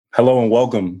Hello and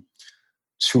welcome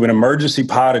to an emergency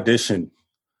pod edition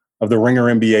of the Ringer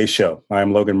NBA show. I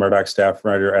am Logan Murdock, staff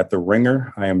writer at The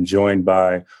Ringer. I am joined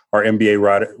by our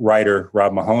NBA writer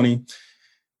Rob Mahoney,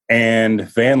 and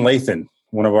Van Lathan,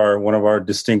 one of our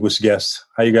distinguished guests.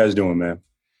 How you guys doing, man?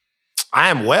 I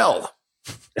am well.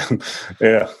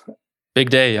 Yeah.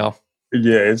 Big day, y'all.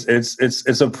 Yeah,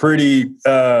 it's a pretty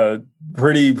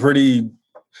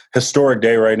historic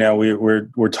day right now.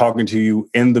 We're talking to you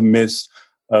in the midst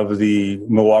of the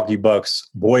Milwaukee Bucks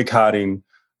boycotting,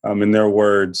 in their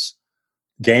words,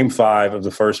 Game 5 of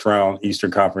the first round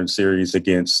Eastern Conference Series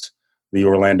against the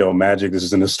Orlando Magic. This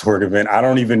is an historic event. I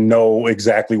don't even know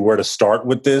exactly where to start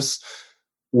with this.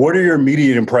 What are your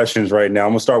immediate impressions right now?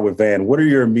 I'm going to start with Van. What are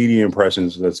your immediate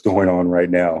impressions that's going on right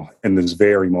now in this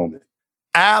very moment?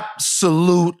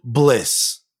 Absolute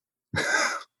bliss.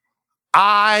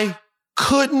 I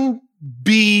couldn't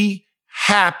be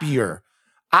happier.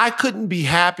 I couldn't be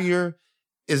happier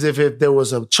as if there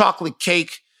was a chocolate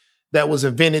cake that was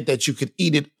invented that you could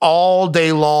eat it all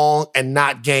day long and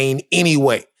not gain any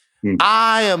weight.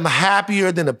 I am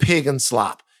happier than a pig in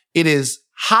slop. It is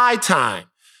high time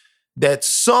that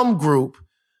some group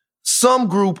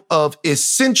of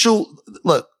essential,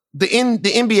 look, the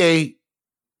NBA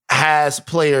has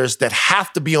players that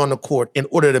have to be on the court in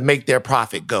order to make their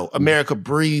profit go. America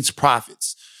breeds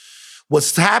profits.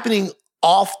 What's happening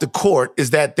off the court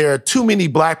is that there are too many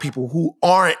black people who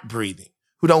aren't breathing,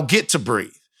 who don't get to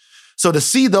breathe. So to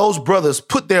see those brothers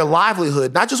put their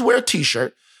livelihood, not just wear a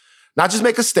t-shirt, not just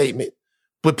make a statement,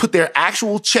 but put their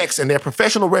actual checks and their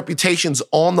professional reputations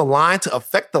on the line to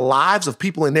affect the lives of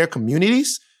people in their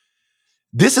communities,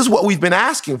 this is what we've been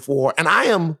asking for. And I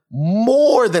am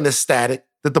more than ecstatic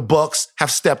that the Bucks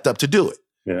have stepped up to do it.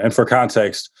 Yeah, and for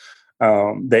context,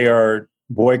 they are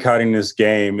boycotting this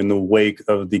game in the wake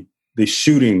of the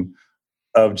shooting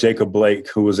of Jacob Blake,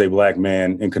 who was a black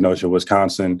man in Kenosha,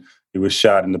 Wisconsin. He was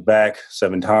shot in the back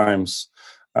 7 times.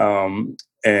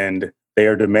 And they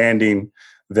are demanding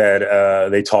that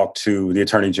they talk to the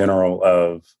Attorney General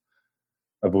of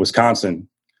Wisconsin.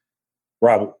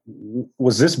 Rob,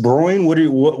 was this brewing?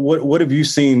 What have you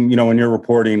seen, in your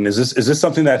reporting? Is this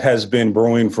something that has been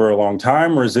brewing for a long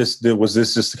time, or was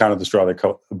this just kind of the straw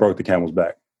that broke the camel's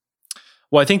back?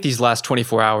 Well, I think these last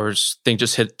 24 hours,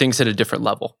 things hit a different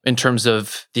level in terms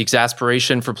of the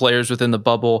exasperation for players within the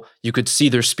bubble. You could see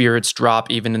their spirits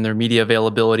drop even in their media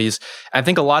availabilities. I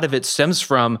think a lot of it stems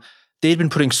from they've been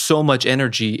putting so much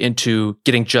energy into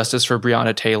getting justice for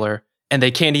Breonna Taylor, and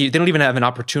they don't even have an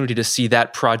opportunity to see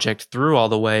that project through all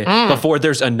the way before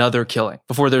there's another killing,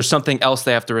 before there's something else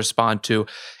they have to respond to.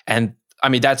 And I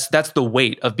mean, that's the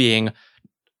weight of being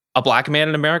a black man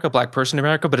in America, black person in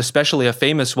America, but especially a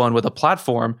famous one with a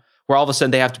platform where all of a sudden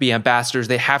they have to be ambassadors.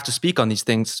 They have to speak on these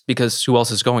things because who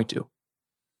else is going to?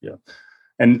 Yeah.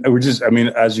 And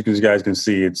as you guys can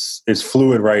see, it's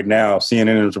fluid right now.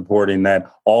 CNN is reporting that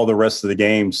all the rest of the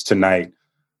games tonight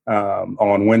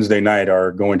on Wednesday night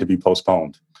are going to be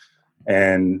postponed.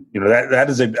 And,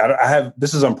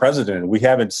 this is unprecedented. We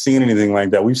haven't seen anything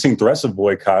like that. We've seen threats of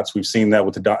boycotts. We've seen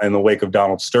that in the wake of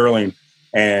Donald Sterling.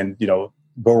 And,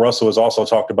 Bill Russell has also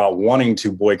talked about wanting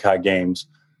to boycott games,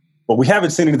 but we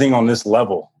haven't seen anything on this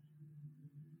level.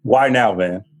 Why now,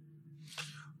 Van?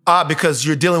 Because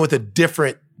you're dealing with a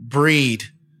different breed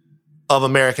of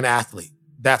American athlete.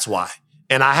 That's why.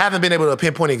 And I haven't been able to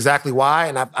pinpoint exactly why.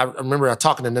 And I remember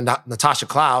talking to Natasha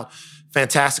Cloud,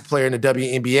 fantastic player in the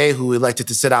WNBA who elected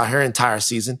to sit out her entire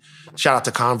season. Shout out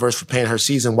to Converse for paying her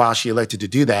season while she elected to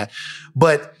do that.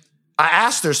 But I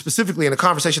asked her specifically in a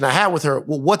conversation I had with her,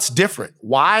 well, what's different?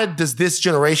 Why does this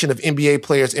generation of NBA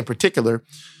players in particular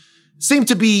seem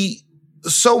to be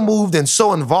so moved and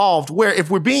so involved where,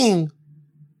 if we're being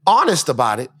honest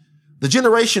about it, the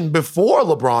generation before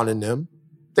LeBron and them,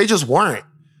 they just weren't.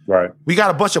 Right. We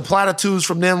got a bunch of platitudes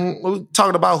from them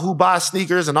talking about who buys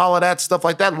sneakers and all of that stuff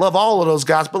like that. Love all of those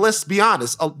guys. But let's be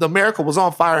honest. America was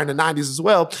on fire in the 90s as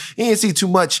well. You didn't see too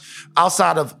much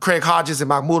outside of Craig Hodges and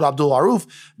Mahmoud Abdul-Aruf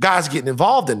guys getting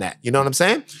involved in that. You know what I'm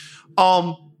saying?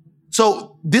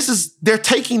 So they're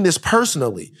taking this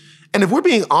personally. And if we're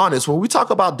being honest, when we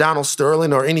talk about Donald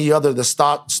Sterling or any other that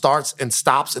starts and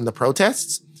stops in the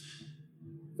protests,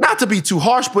 not to be too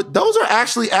harsh, but those are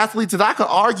actually athletes that I could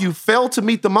argue failed to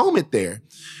meet the moment there.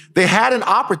 They had an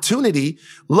opportunity,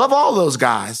 love all those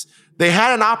guys, they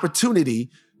had an opportunity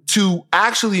to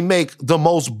actually make the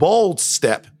most bold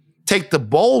step, take the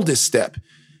boldest step,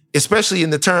 especially in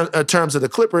the terms of the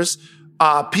Clippers,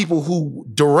 people who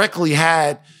directly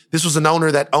this was an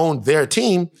owner that owned their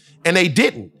team, and they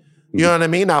didn't. You know what I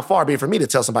mean? Now, far be it from me to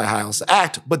tell somebody how else to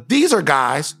act, but these are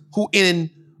guys who in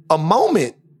a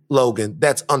moment Logan,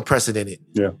 that's unprecedented.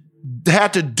 Yeah. They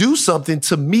had to do something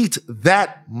to meet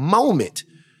that moment.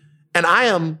 And I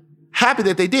am happy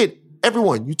that they did.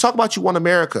 Everyone, you talk about you want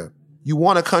America. You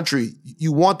want a country.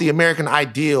 You want the American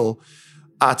ideal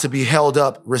to be held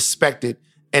up, respected,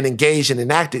 and engaged and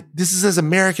enacted. This is as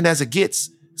American as it gets.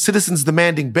 Citizens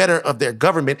demanding better of their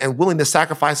government and willing to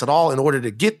sacrifice it all in order to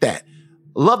get that.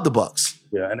 Love the Bucks.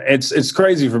 Yeah, and it's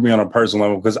crazy for me on a personal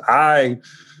level because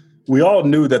we all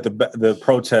knew that the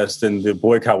protest and the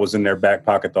boycott was in their back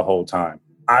pocket the whole time.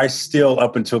 I still,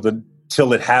 up until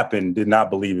it happened, did not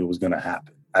believe it was going to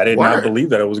happen. I did not believe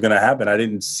that it was going to happen. I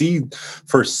didn't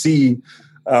foresee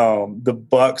the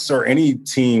Bucks or any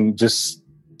team just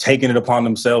taking it upon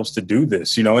themselves to do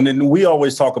this, you know. And then we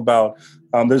always talk about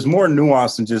there's more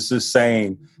nuance than just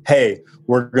saying, "Hey,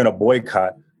 we're going to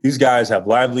boycott." These guys have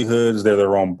livelihoods. They're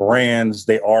their own brands.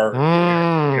 They are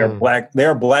black. They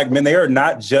are black men. They're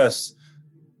not just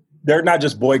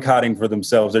boycotting for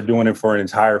themselves. They're doing it for an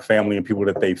entire family and people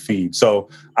that they feed. So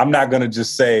I'm not going to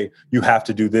just say you have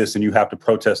to do this and you have to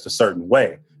protest a certain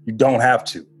way. You don't have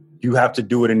to. You have to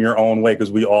do it in your own way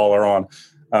because we all are on,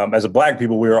 as a black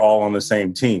people, we are all on the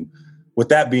same team. With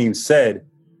that being said,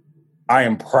 I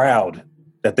am proud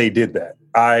that they did that.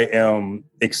 I'm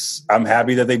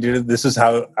happy that they did it. This is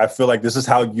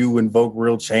how you invoke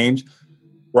real change.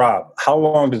 Rob, how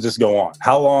long does this go on?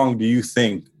 How long do you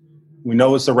think? We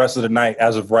know it's the rest of the night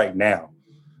as of right now,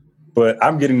 but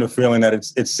I'm getting the feeling that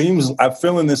I'm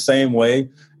feeling the same way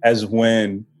as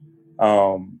when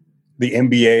the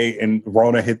NBA and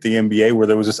Rona hit the NBA, where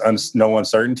there was just no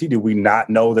uncertainty. Did we not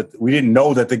know that? We didn't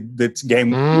know that the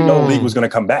game, league was going to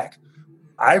come back.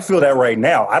 I feel that right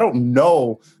now. I don't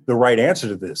know the right answer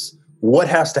to this. What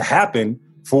has to happen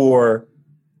for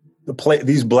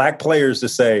these black players to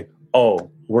say, "Oh,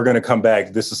 we're going to come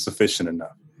back. This is sufficient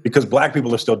enough"? Because black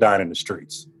people are still dying in the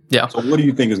streets. Yeah. So what do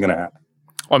you think is going to happen?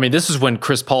 Well, I mean, this is when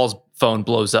Chris Paul's phone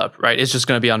blows up, right? It's just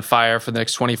going to be on fire for the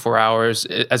next 24 hours.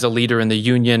 As a leader in the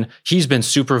union, he's been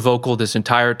super vocal this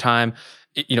entire time,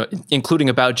 you know, including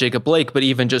about Jacob Blake, but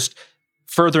even just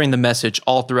furthering the message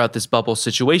all throughout this bubble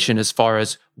situation as far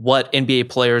as what NBA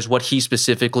players, what he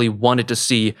specifically wanted to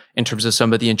see in terms of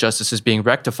some of the injustices being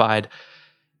rectified.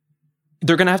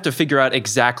 They're going to have to figure out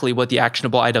exactly what the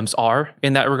actionable items are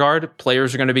in that regard.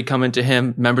 Players are going to be coming to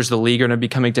him. Members of the league are going to be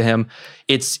coming to him.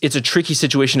 It's a tricky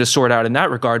situation to sort out in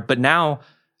that regard. But now,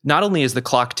 not only is the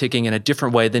clock ticking in a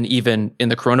different way than even in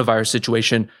the coronavirus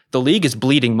situation, the league is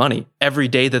bleeding money every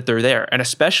day that they're there, and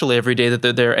especially every day that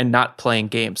they're there and not playing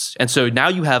games. And so now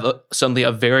you have suddenly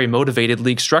a very motivated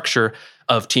league structure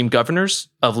of team governors,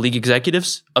 of league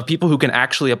executives, of people who can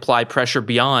actually apply pressure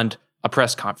beyond a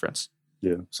press conference.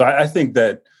 Yeah. So I think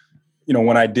that, you know,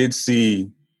 when I did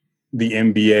see the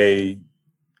NBA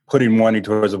putting money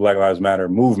towards the Black Lives Matter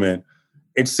movement,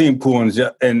 it seemed cool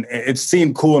and it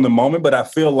seemed cool in the moment, but I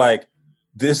feel like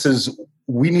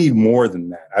we need more than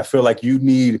that. I feel like you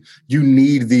need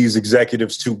these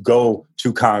executives to go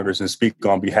to Congress and speak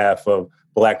on behalf of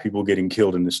Black people getting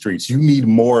killed in the streets. You need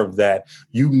more of that.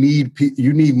 You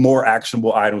need more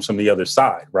actionable items from the other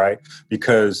side, right?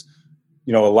 Because,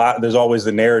 you know, there's always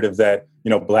the narrative that, you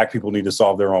know, Black people need to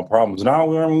solve their own problems. No,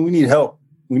 I mean, we need help.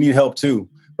 We need help too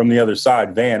from the other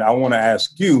side. Van, I want to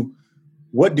ask you,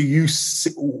 what do you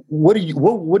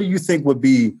think would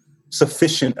be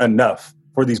sufficient enough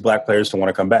for these Black players to want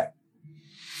to come back?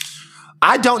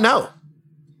 I don't know.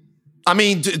 I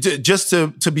mean, just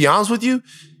to be honest with you,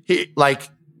 like,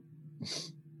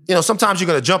 you know, sometimes you're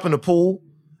going to jump in the pool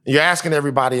and you're asking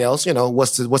everybody else, you know,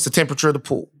 what's the temperature of the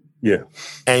pool? Yeah.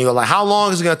 And you're like, how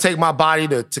long is it going to take my body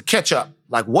to catch up?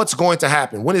 Like, what's going to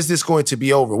happen? When is this going to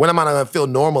be over? When am I going to feel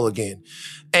normal again?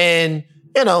 And,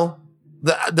 you know,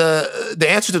 the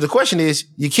answer to the question is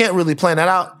you can't really plan that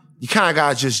out. You kind of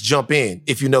got to just jump in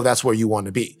if you know that's where you want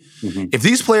to be. Mm-hmm. If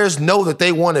these players know that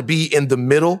they want to be in the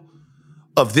middle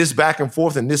of this back and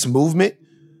forth and this movement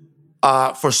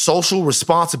for social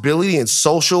responsibility and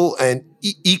social and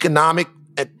economic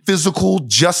and physical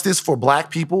justice for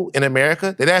Black people in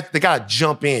America, they got to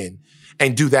jump in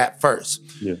and do that first.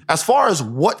 Yeah. As far as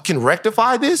what can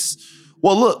rectify this,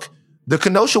 well, look, the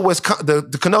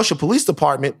Kenosha Police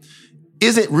Department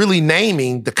isn't really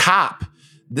naming the cops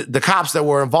that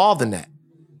were involved in that.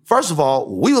 First of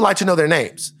all, we would like to know their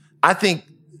names. I think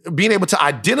being able to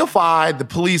identify the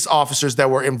police officers that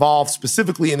were involved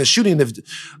specifically in the shooting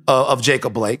of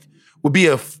Jacob Blake would be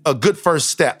a good first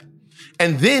step.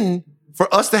 And then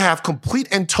for us to have complete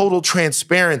and total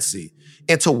transparency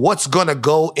into what's going to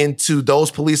go into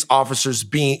those police officers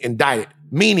being indicted,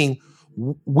 meaning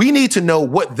we need to know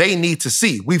what they need to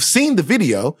see. We've seen the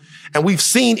video and we've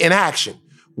seen in action.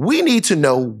 We need to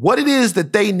know what it is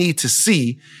that they need to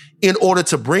see in order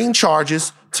to bring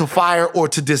charges, to fire, or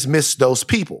to dismiss those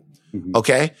people. Mm-hmm.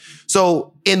 Okay?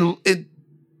 So in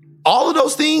all of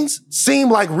those things seem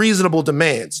like reasonable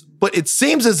demands, but it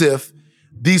seems as if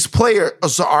these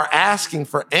players are asking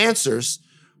for answers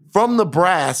from the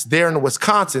brass there in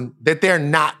Wisconsin that they're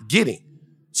not getting.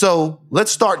 So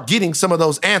let's start getting some of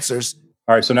those answers.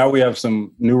 All right, so now we have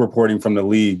some new reporting from the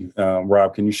league.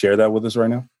 Rob, can you share that with us right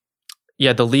now?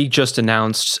 Yeah, the league just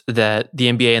announced that the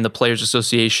NBA and the Players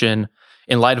Association,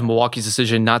 in light of Milwaukee's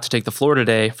decision not to take the floor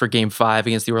today for Game 5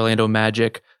 against the Orlando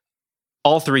Magic,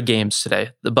 all 3 games today,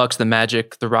 the Bucks, the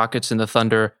Magic, the Rockets, and the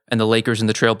Thunder, and the Lakers and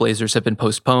the Trailblazers have been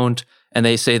postponed. And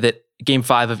they say that Game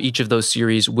 5 of each of those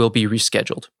series will be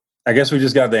rescheduled. I guess we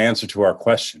just got the answer to our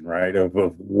question, right? Of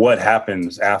what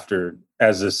happens after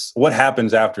what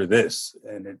happens after this.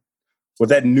 And with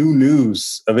that new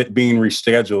news of it being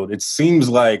rescheduled, it seems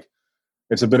like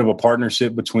it's a bit of a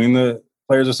partnership between the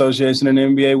Players Association and the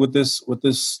NBA with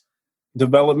this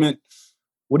development.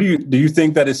 Do you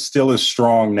think that it's still as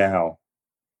strong now?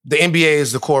 The NBA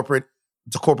is the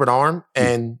corporate arm,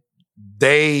 and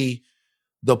the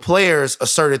players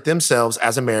asserted themselves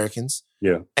as Americans.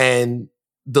 Yeah. And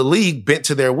the league bent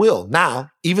to their will.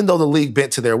 Now, even though the league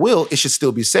bent to their will, it should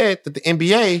still be said that the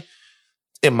NBA,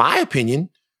 in my opinion,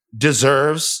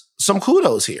 deserves some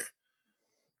kudos here.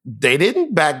 They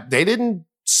didn't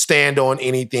stand on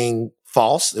anything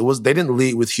false. They didn't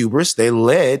lead with hubris. They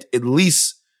led, at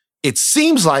least it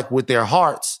seems like, with their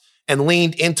hearts and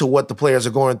leaned into what the players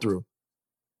are going through.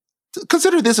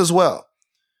 Consider this as well.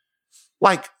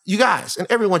 Like, you guys, and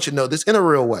everyone should know this in a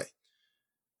real way.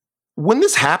 When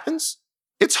this happens,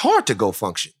 it's hard to go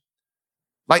function.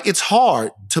 Like, it's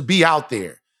hard to be out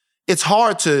there. It's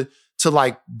hard to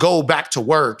like go back to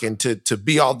work and to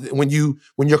be all, when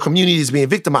your community is being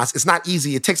victimized, it's not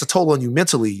easy. It takes a toll on you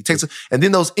mentally. And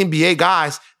then those NBA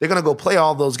guys, they're going to go play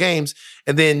all those games.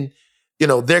 And then,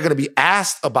 they're going to be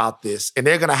asked about this, and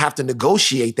they're going to have to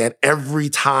negotiate that every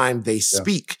time they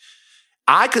speak.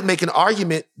 I could make an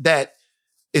argument that,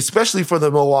 especially for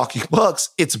the Milwaukee Bucks,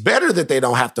 it's better that they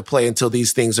don't have to play until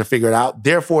these things are figured out.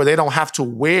 Therefore, they don't have to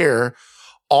wear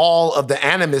all of the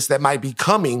animus that might be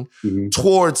coming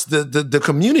towards the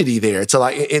community there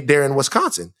there in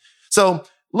Wisconsin. So,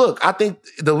 look, I think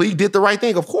the league did the right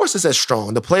thing. Of course, it's as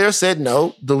strong. The players said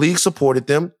no. The league supported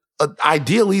them.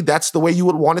 Ideally, that's the way you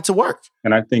would want it to work.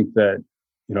 And I think that,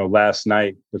 last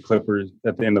night, the Clippers,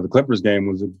 at the end of the Clippers game,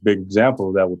 was a big example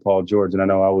of that with Paul George. And I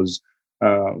know I was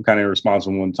kind of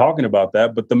irresponsible when talking about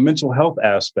that, but the mental health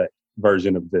aspect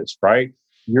version of this, right?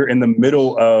 You're in the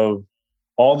middle of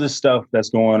all this stuff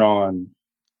that's going on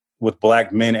with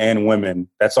Black men and women.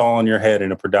 That's all in your head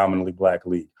in a predominantly Black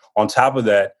league. On top of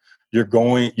that,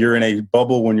 you're in a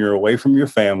bubble when you're away from your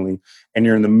family, and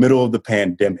you're in the middle of the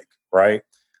pandemic, right?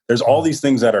 There's all these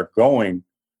things that are going.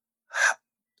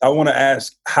 I want to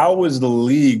ask, how is the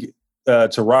league,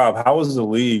 to Rob, how is the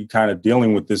league kind of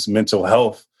dealing with this mental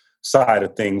health side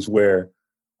of things where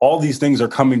all these things are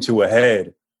coming to a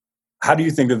head? How do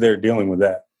you think that they're dealing with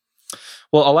that?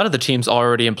 Well, a lot of the teams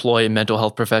already employ mental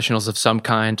health professionals of some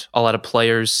kind. A lot of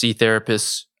players see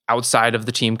therapists outside of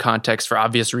the team context for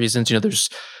obvious reasons.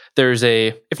 There's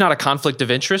if not a conflict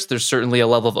of interest, there's certainly a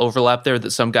level of overlap there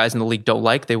that some guys in the league don't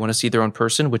like. They want to see their own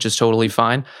person, which is totally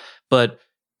fine. But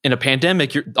in a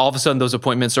pandemic, all of a sudden those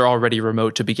appointments are already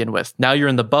remote to begin with. Now you're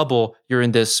in the bubble, you're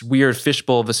in this weird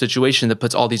fishbowl of a situation that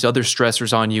puts all these other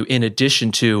stressors on you in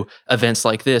addition to events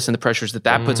like this and the pressures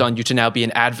that puts on you to now be an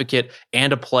advocate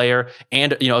and a player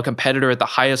and a competitor at the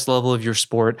highest level of your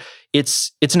sport.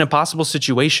 It's an impossible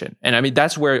situation. And I mean,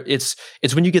 that's where it's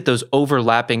when you get those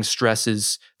overlapping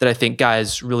stresses that I think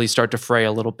guys really start to fray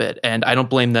a little bit. And I don't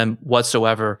blame them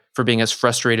whatsoever for being as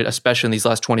frustrated, especially in these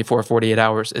last 24, 48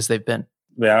 hours as they've been.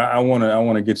 Yeah, I want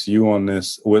to get to you on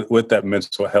this with that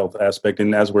mental health aspect.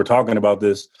 And as we're talking about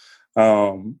this,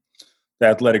 the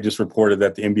Athletic just reported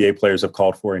that the NBA players have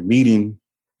called for a meeting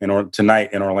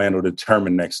tonight in Orlando to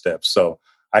determine next steps. So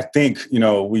I think,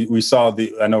 we saw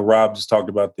I know Rob just talked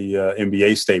about the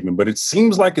NBA statement, but it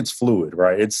seems like it's fluid,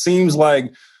 right? It seems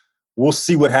like we'll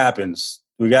see what happens.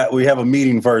 We have a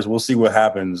meeting first. We'll see what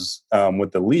happens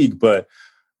with the league. But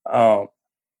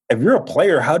if you're a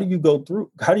player, how do you go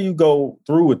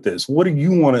through with this? What do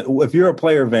you want to, if you're a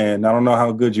player, Van, I don't know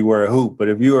how good you were at hoop, but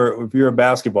if you're a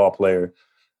basketball player,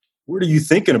 what are you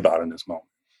thinking about in this moment?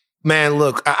 Man,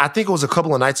 look, I think it was a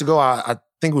couple of nights ago. I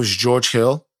think it was George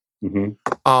Hill. Mm-hmm.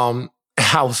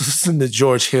 I was listening to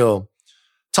George Hill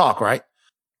talk, right?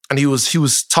 And he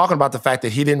was talking about the fact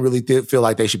that he didn't really feel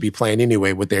like they should be playing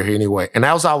anyway, but they're here anyway. And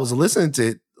as I was listening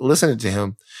to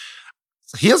him,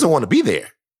 he doesn't want to be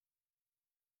there.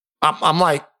 I'm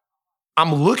like,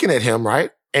 I'm looking at him,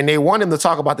 right? And they want him to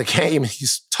talk about the game.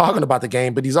 He's talking about the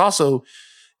game, but he's also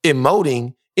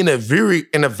emoting in a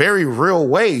very real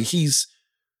way. He's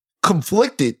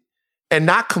conflicted, and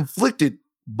not conflicted,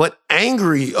 but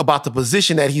angry about the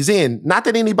position that he's in. Not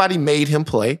that anybody made him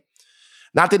play,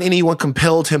 not that anyone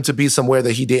compelled him to be somewhere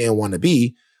that he didn't want to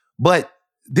be, but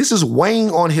this is weighing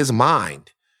on his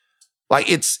mind. Like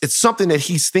it's something that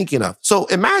he's thinking of. So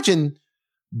imagine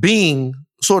being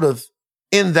sort of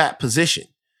in that position.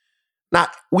 Now,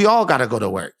 we all got to go to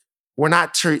work. We're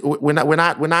not treating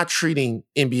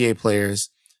NBA players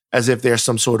as if they're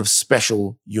some sort of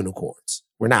special unicorns.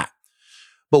 We're not.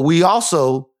 But we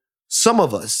also, some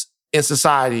of us in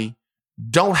society,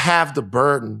 don't have the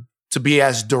burden to be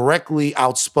as directly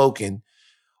outspoken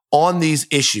on these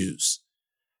issues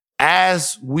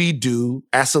as we do,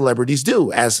 as celebrities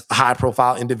do, as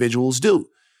high-profile individuals do.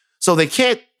 So they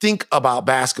can't think about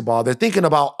basketball. They're thinking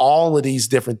about all of these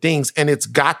different things, and it's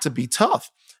got to be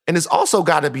tough. And it's also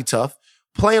got to be tough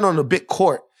playing on a big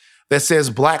court that says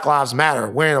Black Lives Matter,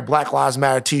 wearing a Black Lives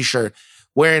Matter t-shirt,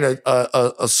 wearing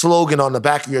a slogan on the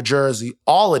back of your jersey,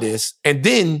 all of this. And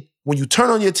then when you turn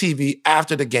on your TV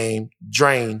after the game,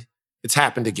 drained, it's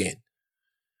happened again.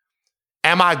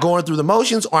 Am I going through the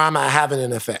motions, or am I having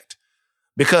an effect?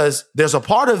 Because there's a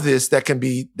part of this that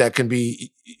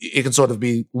can sort of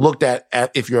be looked at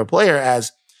if you're a player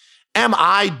as, am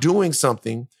I doing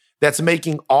something that's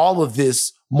making all of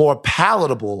this more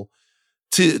palatable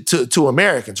to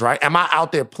Americans, right? Am I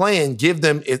out there playing, giving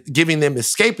them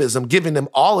escapism, giving them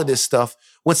all of this stuff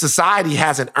when society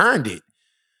hasn't earned it?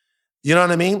 You know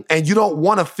what I mean? And you don't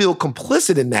want to feel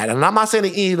complicit in that. And I'm not saying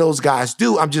that any of those guys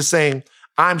do. I'm just saying,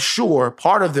 I'm sure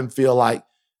part of them feel like,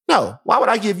 no, why would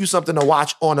I give you something to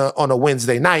watch on a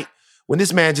Wednesday night when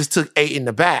this man just took 8 in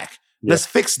the back? Yeah. Let's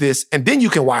fix this, and then you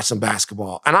can watch some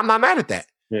basketball. And I'm not mad at that.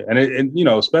 Yeah, and you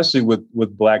know, especially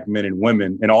with Black men and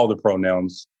women and all the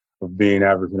pronouns of being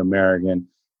African American,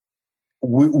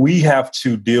 we have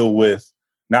to deal with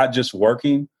not just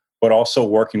working, but also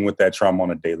working with that trauma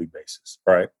on a daily basis,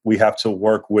 right? We have to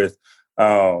work with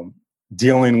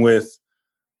dealing with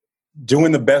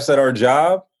doing the best at our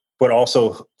job, but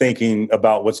also thinking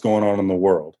about what's going on in the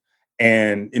world.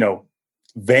 And, you know,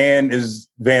 Van is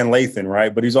Van Lathan,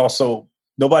 right? But he's also,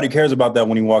 nobody cares about that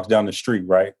when he walks down the street,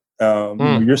 right?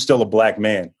 You're still a Black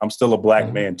man. I'm still a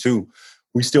Black man too.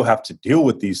 We still have to deal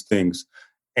with these things.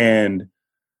 And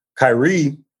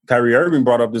Kyrie Irving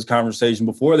brought up this conversation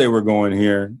before they were going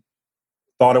here,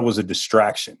 thought it was a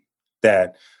distraction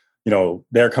that, you know,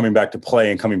 they're coming back to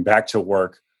play and coming back to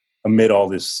work amid all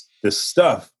this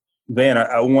stuff. Van,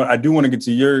 I do want to get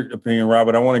to your opinion,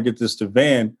 Robert. I want to get this to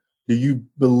Van. Do you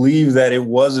believe that it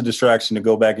was a distraction to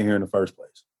go back in here in the first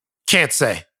place? Can't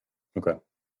say. Okay.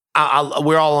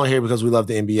 We're all on here because we love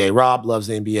the NBA. Rob loves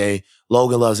the NBA.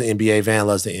 Logan loves the NBA. Van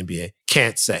loves the NBA.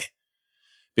 Can't say.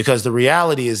 Because the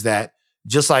reality is that,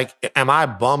 just like, am I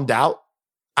bummed out?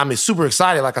 I'm super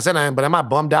excited, like I said I am, but am I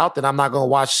bummed out that I'm not going to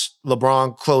watch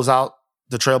LeBron close out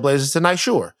the Trailblazers tonight?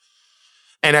 Sure.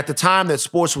 And at the time that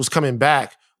sports was coming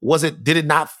back, did it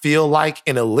not feel like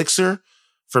an elixir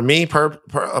for me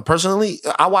personally?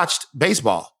 I watched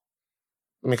baseball.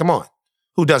 I mean, come on.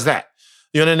 Who does that?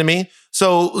 You know what I mean?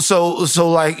 So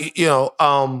like, you know,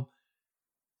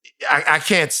 I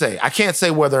can't say. I can't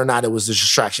say whether or not it was a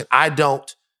distraction. I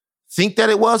don't think that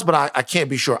it was, but I can't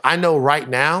be sure. I know right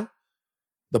now,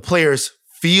 the players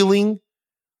feeling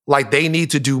like they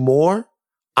need to do more,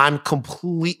 I'm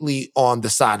completely on the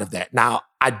side of that. Now,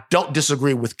 I don't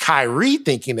disagree with Kyrie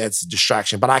thinking that's a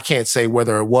distraction, but I can't say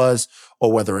whether it was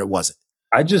or whether it wasn't.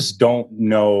 I just don't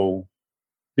know,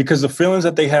 because the feelings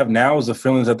that they have now is the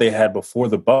feelings that they had before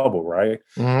the bubble, right?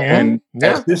 Mm-hmm. And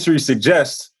as history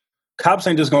suggests, cops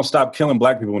ain't just going to stop killing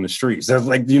Black people in the streets. That's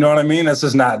like, you know what I mean? They're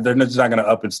just not going to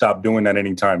up and stop doing that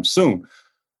anytime soon.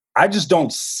 I just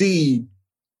don't see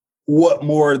what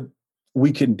more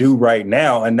we can do right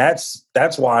now. And that's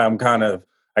why I'm kind of,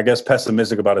 I guess,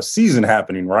 pessimistic about a season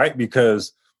happening, right?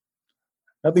 Because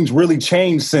nothing's really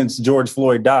changed since George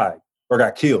Floyd died or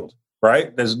got killed,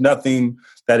 right? There's nothing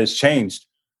that has changed.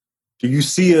 Do you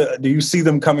see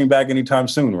them coming back anytime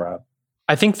soon, Rob?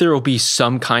 I think there will be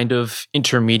some kind of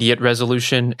intermediate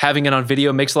resolution. Having it on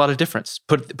video makes a lot of difference.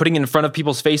 Putting it in front of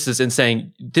people's faces and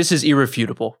saying, this is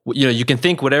irrefutable. You know, you can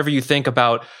think whatever you think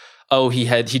about, oh, he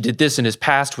did this in his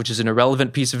past, which is an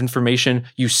irrelevant piece of information.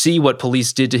 You see what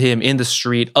police did to him in the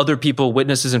street, other people,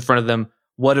 witnesses in front of them.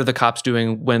 What are the cops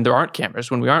doing when there aren't cameras,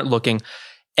 when we aren't looking?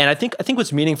 And I think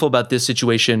what's meaningful about this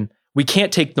situation, we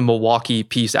can't take the Milwaukee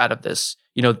piece out of this.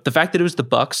 You know, the fact that it was the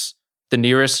Bucks, the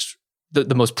nearest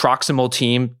the most proximal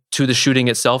team to the shooting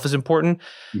itself is important.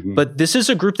 Mm-hmm. But this is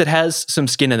a group that has some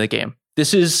skin in the game.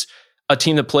 This is a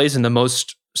team that plays in the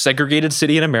most segregated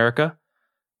city in America,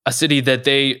 a city that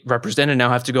they represent and now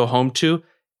have to go home to.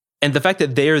 And the fact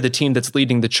that they are the team that's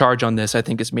leading the charge on this, I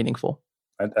think, is meaningful.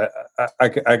 I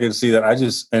can see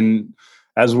that. And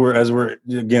as we're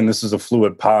again, this is a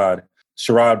fluid pod.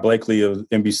 Sherrod Blakely of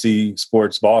NBC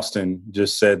Sports Boston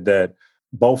just said that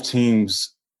both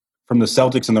teams from the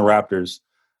Celtics and the Raptors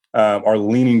are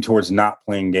leaning towards not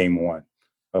playing game one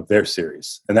of their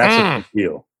series. And that's a big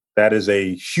deal. That is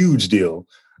a huge deal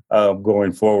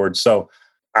going forward. So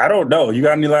I don't know. You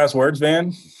got any last words,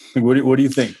 Van? What do you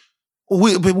think?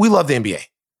 We love the NBA.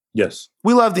 Yes.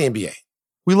 We love the NBA.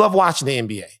 We love watching the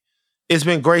NBA. It's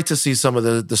been great to see some of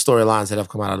the storylines that have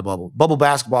come out of the bubble. Bubble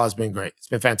basketball has been great. It's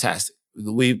been fantastic.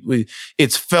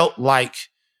 It's felt like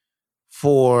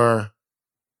for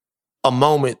a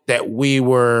moment that we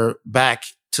were back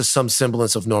to some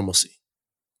semblance of normalcy.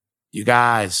 You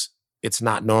guys, it's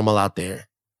not normal out there.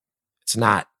 It's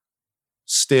not.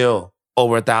 Still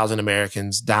over 1,000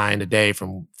 Americans dying a day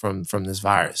from this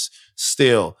virus.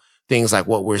 Still, things like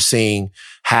what we're seeing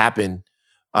happen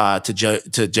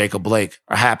to Jacob Blake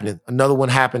are happening. Another one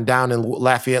happened down in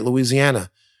Lafayette,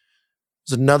 Louisiana.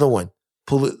 There's another one.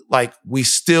 Like, we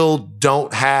still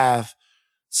don't have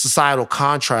societal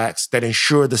contracts that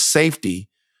ensure the safety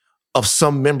of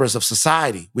some members of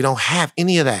society. We don't have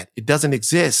any of that. It doesn't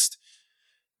exist.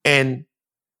 And,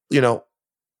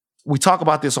 we talk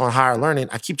about this on Higher Learning.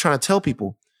 I keep trying to tell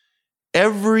people,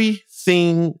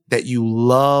 everything that you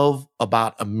love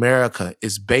about America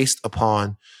is based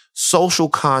upon social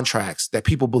contracts that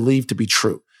people believe to be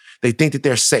true. They think that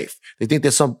they're safe. They think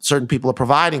that some certain people are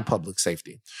providing public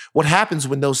safety. What happens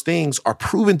when those things are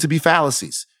proven to be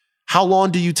fallacies? How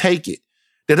long do you take it?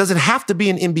 There doesn't have to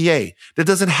be an NBA. There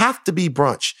doesn't have to be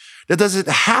brunch. There doesn't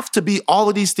have to be all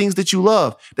of these things that you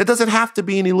love. There doesn't have to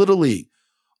be any Little League.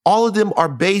 All of them are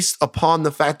based upon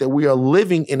the fact that we are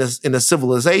living in a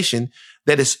civilization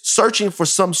that is searching for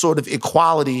some sort of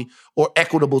equality or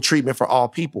equitable treatment for all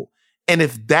people. And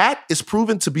if that is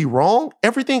proven to be wrong,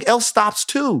 everything else stops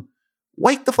too.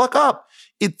 Wake the fuck up.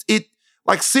 It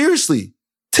like, seriously,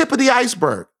 tip of the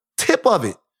iceberg, tip of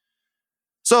it.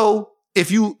 So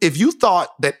if you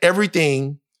thought that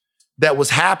everything that was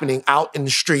happening out in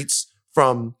the streets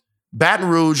from Baton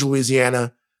Rouge,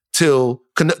 Louisiana, to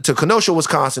Kenosha,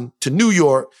 Wisconsin, to New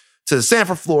York, to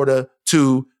Sanford, Florida,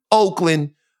 to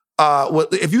Oakland,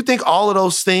 if you think all of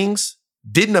those things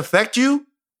didn't affect you,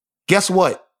 guess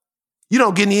what? You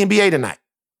don't get in the NBA tonight.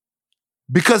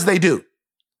 Because they do.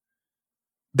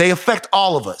 They affect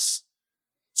all of us.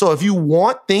 So if you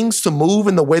want things to move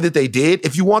in the way that they did,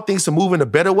 if you want things to move in a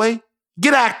better way,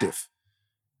 get active.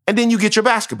 And then you get your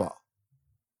basketball.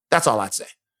 That's all I'd say.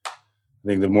 I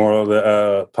think the moral of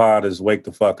the pod is wake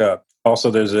the fuck up.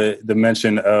 Also, there's the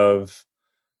mention of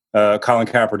Colin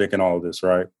Kaepernick in all of this,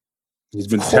 right? He's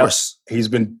been, of course.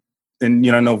 And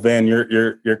I know, Van,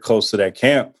 you're close to that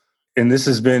camp. And this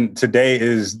has been, today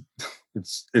is,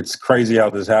 it's crazy how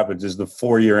this happens. It's the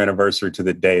 4-year anniversary to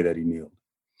the day that he kneeled.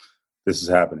 This is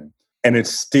happening. And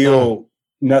it's still,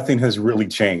 nothing has really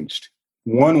changed.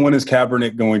 One, when is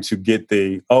Kaepernick going to get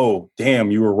oh,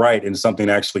 damn, you were right, and something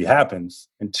actually happens?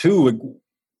 And two,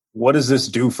 what does this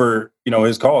do for,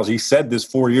 his cause? He said this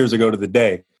 4 years ago to the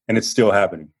day, and it's still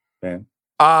happening, man.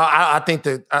 I think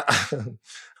that,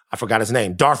 I forgot his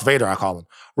name, Darth Vader, I call him,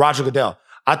 Roger Goodell.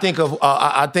 I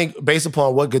think based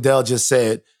upon what Goodell just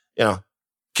said,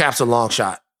 Cap's a long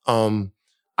shot.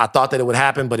 I thought that it would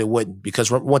happen, but it wouldn't,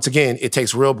 because once again, it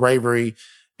takes real bravery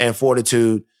and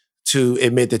fortitude to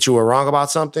admit that you were wrong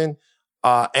about something,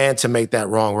 and to make that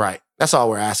wrong right. That's all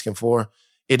we're asking for.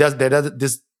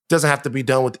 This doesn't have to be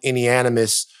done with any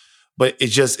animus, but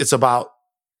it's about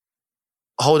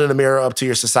holding a mirror up to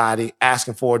your society,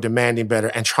 asking for, demanding better,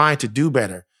 and trying to do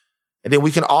better. And then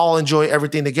we can all enjoy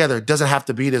everything together. It doesn't have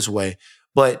to be this way,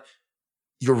 but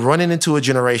you're running into a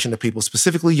generation of people,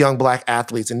 specifically young Black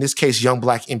athletes, in this case, young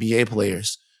Black NBA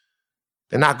players.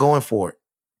 They're not going for it.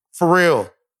 For real.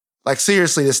 Like,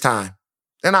 seriously, this time.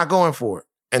 They're not going for it.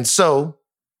 And so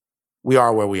we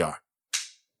are where we are.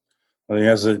 I think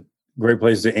that's a great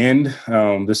place to end.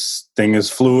 This thing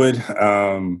is fluid.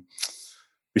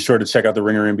 Be sure to check out the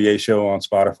Ringer NBA show on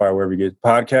Spotify, wherever you get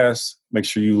podcasts. Make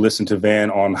sure you listen to Van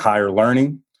on Higher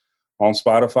Learning on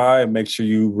Spotify. And make sure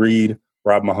you read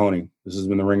Rob Mahoney. This has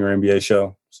been the Ringer NBA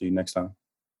show. See you next time.